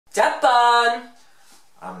Depan!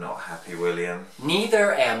 I'm not happy, William.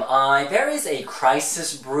 Neither am I. There is a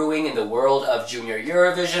crisis brewing in the world of Junior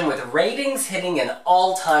Eurovision with ratings hitting an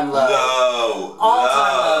all-time low.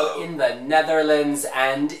 All-time low in the Netherlands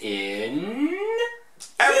and in...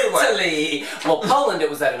 everywhere. Italy! Well, Poland, it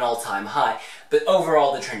was at an all-time high. But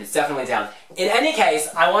overall, the trend is definitely down. In any case,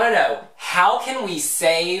 I want to know, how can we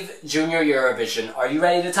save Junior Eurovision? Are you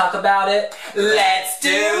ready to talk about it? Let's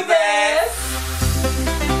do this!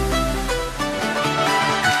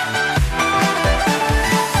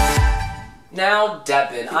 Now,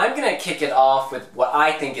 Devin, I'm going to kick it off with what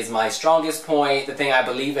I think is my strongest point, the thing I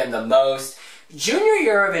believe in the most.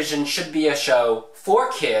 Junior Eurovision should be a show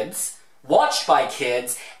for kids, watched by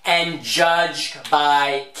kids, and judged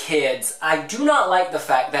by kids. I do not like the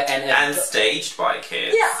fact that and staged by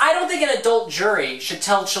kids. Yeah, I don't think an adult jury should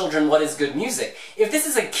tell children what is good music. If this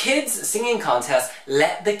is a kids singing contest,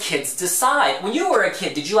 let the kids decide. When you were a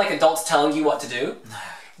kid, did you like adults telling you what to do? No.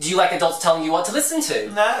 Do you like adults telling you what to listen to?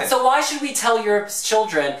 No. So why should we tell your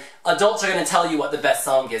children, adults are going to tell you what the best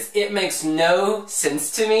song is? It makes no sense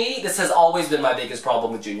to me. This has always been my biggest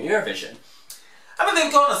problem with Junior Eurovision. I mean,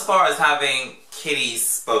 they've gone as far as having kiddies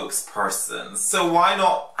spokespersons, so why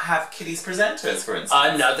not have kiddies presenters, for instance?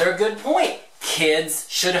 Another good point. Kids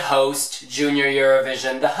should host Junior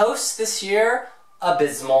Eurovision. The hosts this year,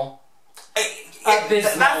 abysmal.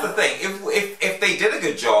 That's the thing. If they did a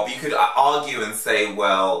good job, you could argue and say,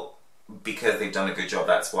 well, because they've done a good job,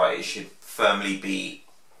 that's why it should firmly be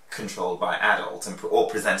controlled by adults or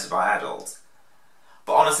presented by adults.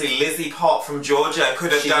 But honestly, Lizzie Pop from Georgia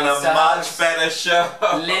could have done a much better show.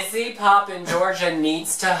 Lizzie Pop in Georgia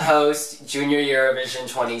needs to host Junior Eurovision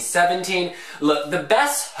 2017. Look, the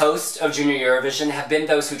best hosts of Junior Eurovision have been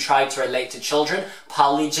those who tried to relate to children.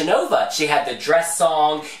 Polly Genova. She had the dress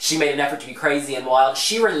song. She made an effort to be crazy and wild.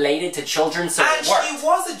 She related to children, so it worked. And she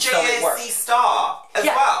was a JSC star as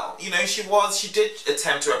well. You know, she did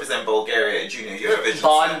attempt to represent Bulgaria at Junior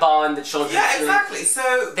Eurovision. Bon, the children. Yeah, exactly.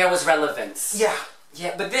 So there was relevance. Yeah.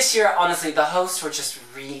 Yeah, but this year, honestly, the hosts were just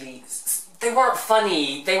really... They weren't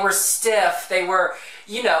funny. They were stiff. They were...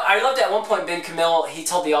 You know, I loved at one point Ben Camille, he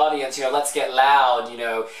told the audience, you know, let's get loud, you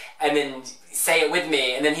know, and then say it with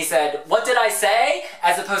me. And then he said, what did I say?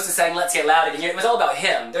 As opposed to saying, let's get loud again. It was all about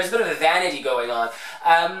him. There's a bit of a vanity going on.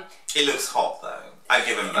 It looks hot, though. I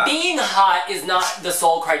give him that. Being hot is not the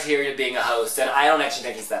sole criteria of being a host, and I don't actually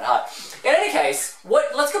think he's that hot. In any case,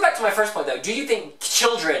 let's go back to my first point, though. Do you think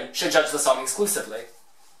children should judge the song exclusively?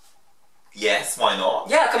 Yes, why not?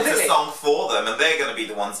 Yeah, completely. It's a song for them, and they're going to be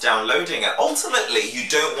the ones downloading it. Ultimately, you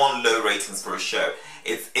don't want low ratings for a show.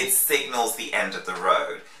 It signals the end of the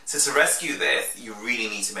road. So to rescue this, you really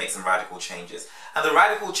need to make some radical changes. And the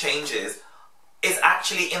radical changes is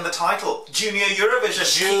actually in the title. Junior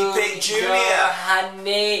Eurovision. Keep it Junior.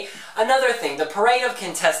 Honey. Another thing, the parade of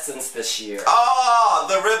contestants this year. Ah,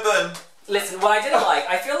 the ribbon. Listen, what I didn't like,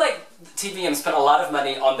 I feel like TVM spent a lot of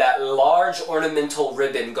money on that large ornamental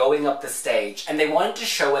ribbon going up the stage, and they wanted to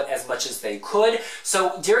show it as much as they could.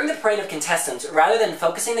 So during the parade of contestants, rather than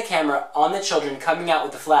focusing the camera on the children coming out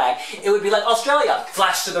with the flag, it would be like Australia,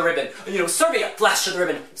 flash to the ribbon, you know, Serbia, flash to the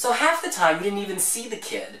ribbon. So half the time you didn't even see the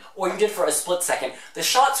kid, or you did for a split second. The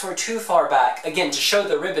shots were too far back, again, to show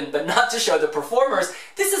the ribbon, but not to show the performers.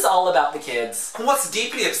 This is all about the kids. And what's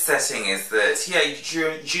deeply upsetting is that, yeah,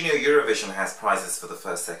 Junior Eurovision has prizes for the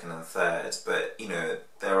first, second and third, but, you know,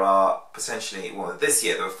 there are potentially, well, this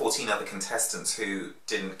year there were 14 other contestants who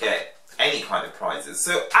didn't get any kind of prizes.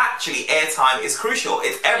 So actually, airtime is crucial.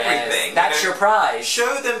 It's everything. Yes, that's your prize.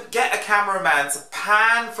 Show them, get a cameraman to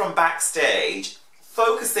pan from backstage,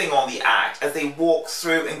 focusing on the act as they walk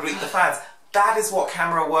through and greet the fans. That is what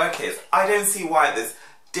camera work is. I don't see why this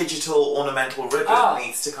digital ornamental ribbon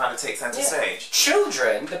needs to kind of take centre stage.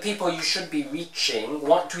 Children, the people you should be reaching,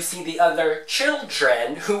 want to see the other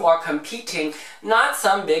children who are competing, not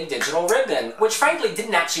some big digital ribbon, which frankly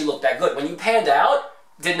didn't actually look that good. When you panned out,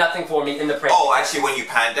 did nothing for me in the parade. Oh, actually, when you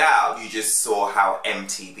panned out, you just saw how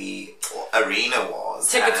empty the arena was.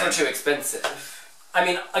 Tickets were too expensive. I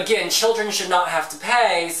mean, again, children should not have to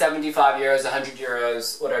pay 75 euros, 100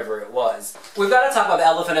 euros, whatever it was. We've got to talk about the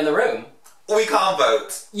elephant in the room. We can't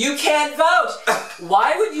vote. You can't vote!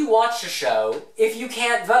 Why would you watch a show if you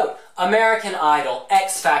can't vote? American Idol,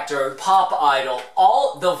 X Factor, Pop Idol,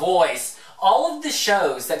 The Voice, all of the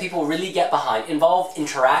shows that people really get behind involve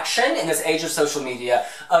interaction in this age of social media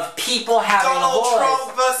of people having a voice. Donald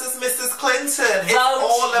Trump versus Mrs. Clinton. It's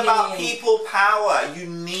all about people power. You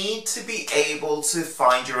need to be able to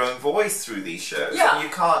find your own voice through these shows. Yeah. And you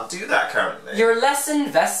can't do that currently. You're less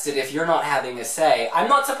invested if you're not having a say. I'm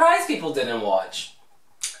not surprised people didn't watch.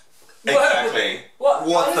 Exactly.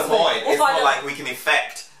 What's the point? It's not like we can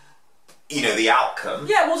affect, you know, the outcome.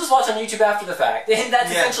 Yeah, we'll just watch on YouTube after the fact.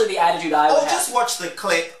 That's essentially the attitude I would have. Or just watch the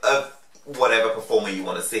clip of whatever performer you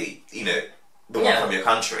want to see, you know, the one from your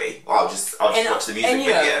country. Or I'll just watch the music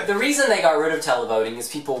video. Know, the reason they got rid of televoting is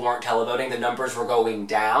people weren't televoting, the numbers were going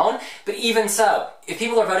down. But even so, if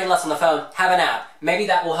people are voting less on the phone, have an app. Maybe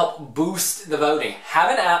that will help boost the voting.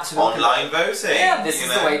 Have an app. So online voting. Yeah, this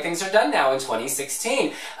is the way things are done now in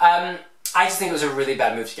 2016. I just think it was a really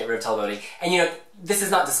bad move to get rid of televoting. And you know, this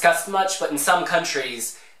is not discussed much, but in some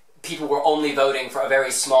countries, people were only voting for a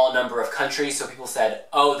very small number of countries, so people said,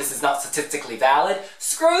 oh, this is not statistically valid.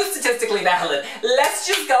 Screw statistically valid. Let's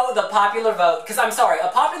just go with the popular vote. Because I'm sorry, a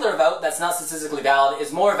popular vote that's not statistically valid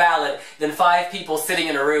is more valid than 5 people sitting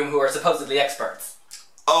in a room who are supposedly experts.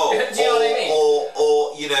 Oh, do you know what I mean?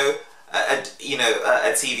 Or you know,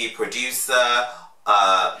 a TV producer,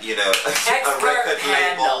 you know, a record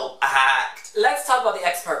label act. Let's talk about the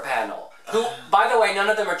expert panel, who, by the way, none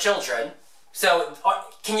of them are children. So,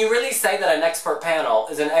 can you really say that an expert panel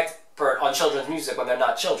is an expert on children's music when they're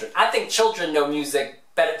not children? I think children know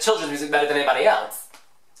children's music better than anybody else.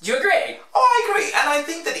 Do you agree? Oh, I agree. And I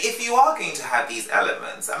think that if you are going to have these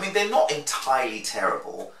elements, I mean, they're not entirely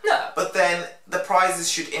terrible. No. But then the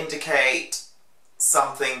prizes should indicate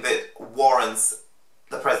something that warrants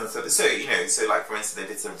the presence of it. So, you know, so like for instance,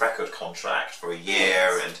 if it's a record contract for a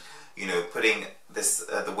year and, you know, putting this,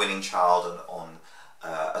 the winning child on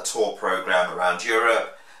a tour program around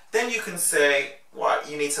Europe, then you can say, well,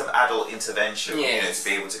 you need some adult intervention, you know, to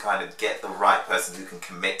be able to kind of get the right person who can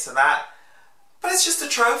commit to that. But it's just a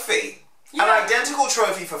trophy. Yeah. An identical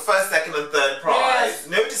trophy for first, second and third prize. Yes.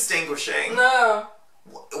 No distinguishing. No.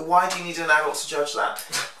 Why do you need an adult to judge that?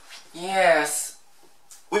 Yes.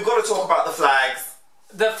 We've got to talk about the flags.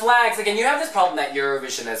 The flags, again, you have this problem at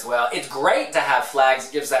Eurovision as well. It's great to have flags.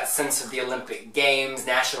 It gives that sense of the Olympic Games,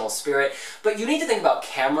 national spirit. But you need to think about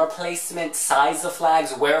camera placement, size of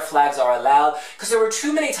flags, where flags are allowed. Because there were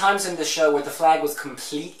too many times in the show where the flag was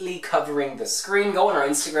completely covering the screen. Go on our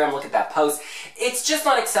Instagram, look at that post. It's just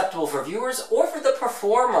not acceptable for viewers or for the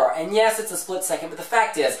performer. And yes, it's a split second, but the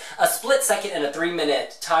fact is, a split second in a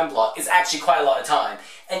 3-minute time block is actually quite a lot of time.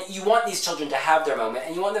 And you want these children to have their moment,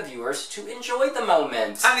 and you want the viewers to enjoy the moment.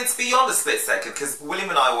 And it's beyond a split second, because William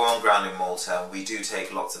and I were on ground in Malta, and we do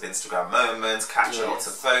take lots of Instagram moments, capture lots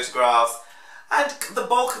of photographs, and the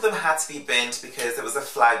bulk of them had to be binned because there was a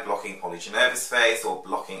flag blocking Polly Genova's face or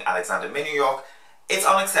blocking Alexander Minuyok. It's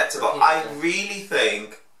unacceptable. I really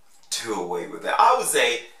think, do away with it. I would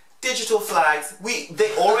say, digital flags,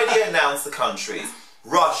 they already announced the countries.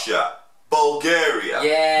 Russia,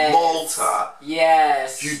 Bulgaria, Malta.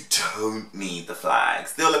 Yes. You don't need the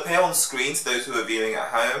flags. They'll appear on screen to those who are viewing at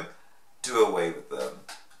home. Do away with them.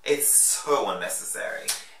 It's so unnecessary.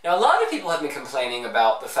 Now, a lot of people have been complaining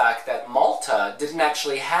about the fact that Malta didn't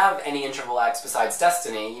actually have any interval acts besides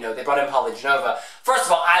Destiny. You know, they brought in Polly Genova. First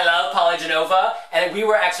of all, I love Polly Genova, and we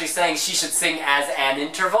were actually saying she should sing as an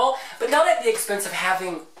interval, but not at the expense of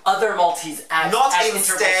having other Maltese acts not as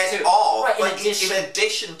instead too. of, right, but in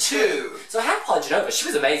addition to. So have Polly Genova. She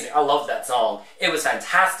was amazing. I love that song. It was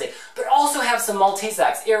fantastic. But also have some Maltese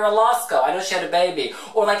acts. Ira Lasco. I know she had a baby.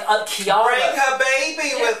 Or like Chiara. Bring her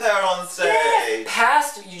baby with her on stage. Yeah.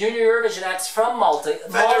 Past Junior Eurovision acts from Malta.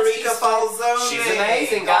 Federica Falzoni. She's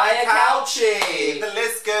amazing. Gaia Calci. The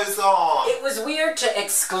list goes on. It was weird to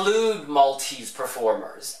exclude Maltese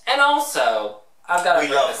performers. And also, I've got to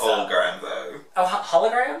We love hologram though. Oh,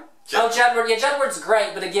 hologram? Oh, Jedward. Yeah, Jedward's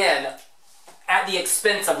great, but again, at the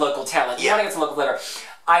expense of local talent. You want to get some local flavor.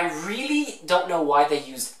 I really don't know why they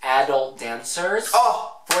used adult dancers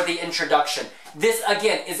for the introduction. This,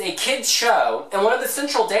 again, is a kid's show, and one of the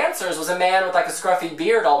central dancers was a man with like a scruffy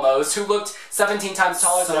beard almost, who looked 17 times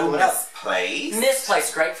taller than everyone else. Misplaced.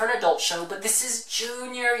 Misplaced. Great for an adult show, but this is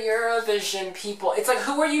Junior Eurovision, people. It's like,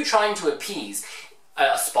 who are you trying to appease?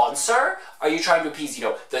 A sponsor? Are you trying to appease, you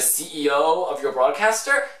know, the CEO of your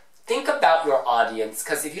broadcaster? Think about your audience,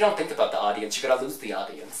 because if you don't think about the audience, you're going to lose the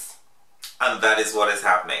audience. And that is what is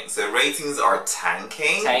happening. So ratings are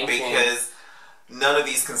tanking. Because none of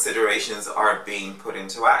these considerations are being put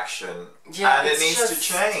into action. Yeah, and it needs to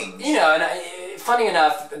change. You know, and funny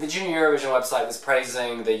enough, the Junior Eurovision website was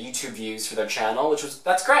praising the YouTube views for their channel, which was,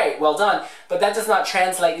 that's great, well done. But that does not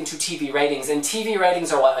translate into TV ratings. And TV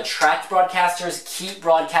ratings are what attract broadcasters, keep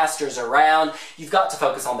broadcasters around. You've got to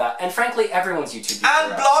focus on that. And frankly, everyone's YouTube views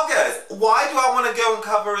and bloggers. Why do I want to go and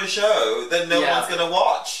cover a show that no one's going to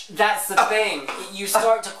watch? That's the thing. You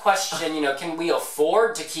start to question, you know, can we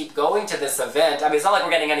afford to keep going to this event? I mean, it's not like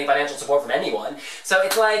we're getting any financial support from anyone. So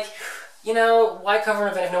it's like, you know, why cover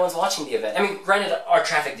an event if no one's watching the event? I mean, granted, our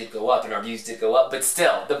traffic did go up and our views did go up, but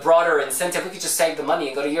still, the broader incentive, we could just save the money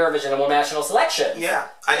and go to Eurovision and more national selections. Yeah,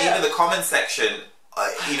 and even the comment section,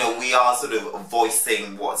 you know, we are sort of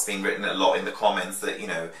voicing what's being written a lot in the comments that, you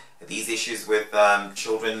know, these issues with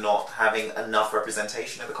children not having enough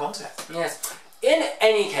representation at the contest. Yes. In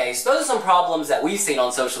any case, those are some problems that we've seen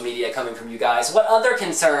on social media coming from you guys. What other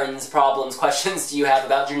concerns, problems, questions do you have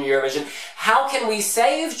about Junior Eurovision? How can we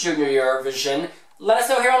save Junior Eurovision? Let us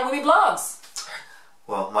know here on wiwibloggs.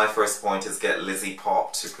 Well, my first point is get Lizzie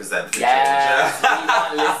Pop to present the Yes, Ginger. we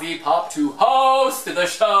want Lizzie Pop to host the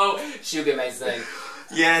show. She'll be amazing.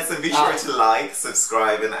 Yes, and be sure to like,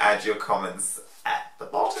 subscribe, and add your comments at the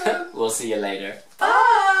bottom. We'll see you later.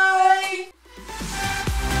 Bye!